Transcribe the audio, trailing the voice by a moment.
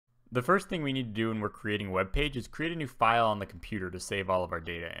The first thing we need to do when we're creating a web page is create a new file on the computer to save all of our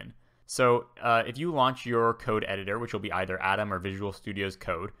data in. So if you launch your code editor, which will be either Atom or Visual Studio's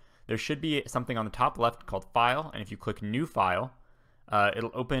Code, there should be something on the top left called File, and if you click New File,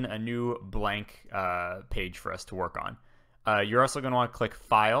 it'll open a new blank page for us to work on. You're also going to want to click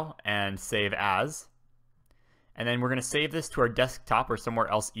File and Save As, and then we're going to save this to our desktop or somewhere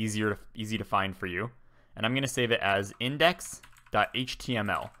else easy to find for you. And I'm going to save it as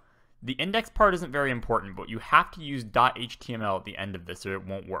index.html. The index part isn't very important, but you have to use .html at the end of this or it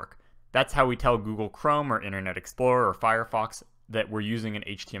won't work. That's how we tell Google Chrome or Internet Explorer or Firefox that we're using an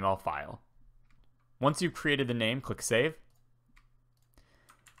HTML file. Once you've created the name, click Save.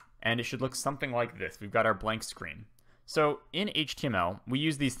 And it should look something like this. We've got our blank screen. So in HTML, we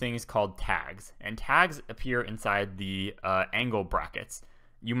use these things called tags. And tags appear inside the angle brackets.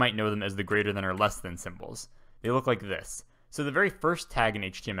 You might know them as the greater than or less than symbols. They look like this. So the very first tag in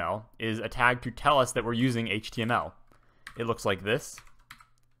HTML is a tag to tell us that we're using HTML. It looks like this.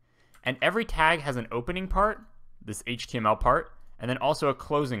 And every tag has an opening part, this HTML part, and then also a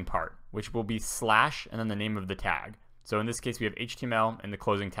closing part, which will be slash and then the name of the tag. So in this case, we have HTML and the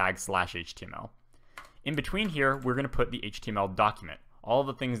closing tag /HTML. In between here, we're going to put the HTML document, all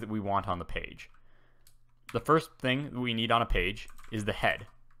the things that we want on the page. The first thing that we need on a page is the head.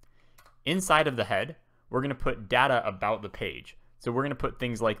 Inside of the head, we're going to put data about the page. So we're going to put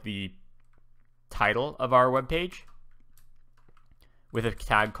things like the title of our web page with a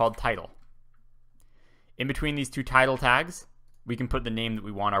tag called title. In between these two title tags, we can put the name that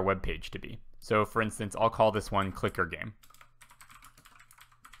we want our web page to be. So for instance, I'll call this one Clicker Game.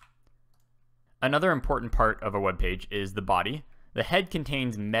 Another important part of a web page is the body. The head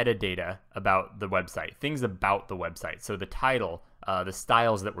contains metadata about the website, things about the website. So the title, the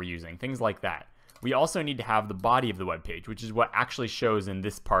styles that we're using, things like that. We also need to have the body of the web page, which is what actually shows in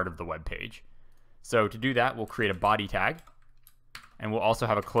this part of the web page. So to do that, we'll create a body tag, and we'll also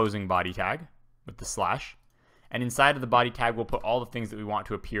have a closing body tag with the slash. And inside of the body tag, we'll put all the things that we want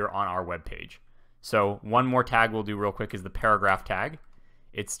to appear on our web page. So one more tag we'll do real quick is the paragraph tag.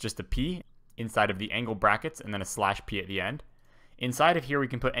 It's just a P inside of the angle brackets and then a /P at the end. Inside of here, we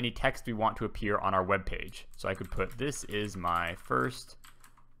can put any text we want to appear on our web page. So I could put, "This is my first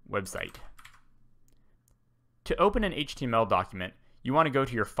website." To open an HTML document, you want to go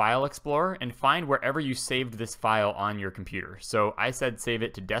to your File Explorer and find wherever you saved this file on your computer. So I said save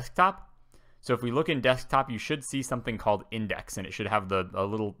it to desktop. So if we look in desktop, you should see something called index, and it should have a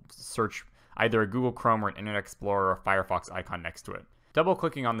little search, either a Google Chrome or an Internet Explorer or Firefox icon next to it.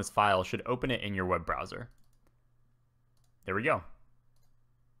 Double-clicking on this file should open it in your web browser. There we go.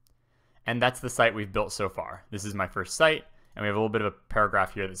 And that's the site we've built so far. This is my first site, and we have a little bit of a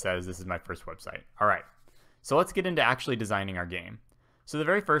paragraph here that says this is my first website. All right. So let's get into actually designing our game. So the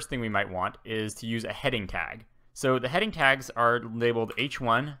very first thing we might want is to use a heading tag. So the heading tags are labeled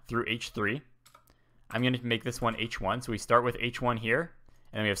H1 through H3. I'm going to make this one H1. So we start with H1 here,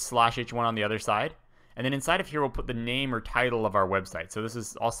 and then we have /H1 on the other side. And then inside of here, we'll put the name or title of our website. So this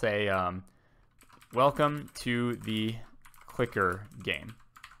is, I'll say, welcome to the Clicker Game.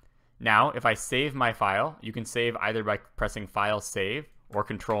 Now, if I save my file, you can save either by pressing File Save or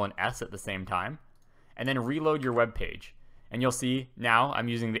Control and S at the same time, and then reload your web page. And you'll see now I'm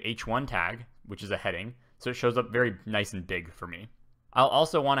using the H1 tag, which is a heading, so it shows up very nice and big for me. I'll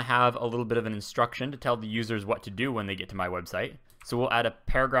also want to have a little bit of an instruction to tell the users what to do when they get to my website. So we'll add a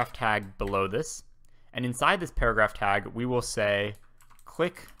paragraph tag below this. And inside this paragraph tag, we will say,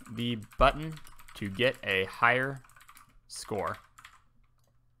 click the button to get a higher score.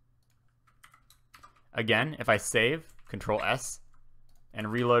 Again, if I save, Control S,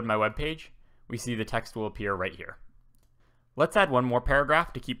 and reload my web page, we see the text will appear right here. Let's add one more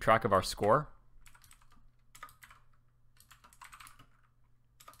paragraph to keep track of our score.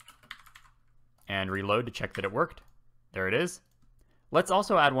 And reload to check that it worked. There it is. Let's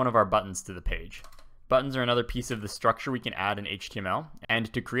also add one of our buttons to the page. Buttons are another piece of the structure we can add in HTML,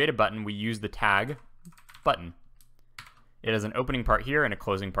 and to create a button, we use the tag button. It has an opening part here and a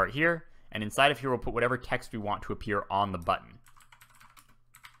closing part here, and inside of here we'll put whatever text we want to appear on the button.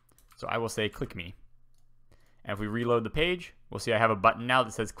 So I will say click me. And if we reload the page, we'll see I have a button now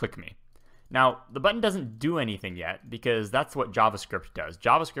that says click me. Now, the button doesn't do anything yet because that's what JavaScript does.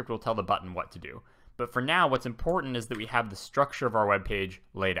 JavaScript will tell the button what to do. But for now, what's important is that we have the structure of our web page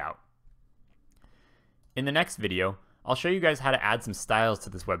laid out. In the next video, I'll show you guys how to add some styles to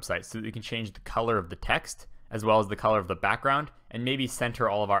this website so that we can change the color of the text as well as the color of the background and maybe center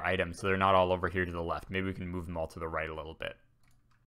all of our items so they're not all over here to the left. Maybe we can move them all to the right a little bit.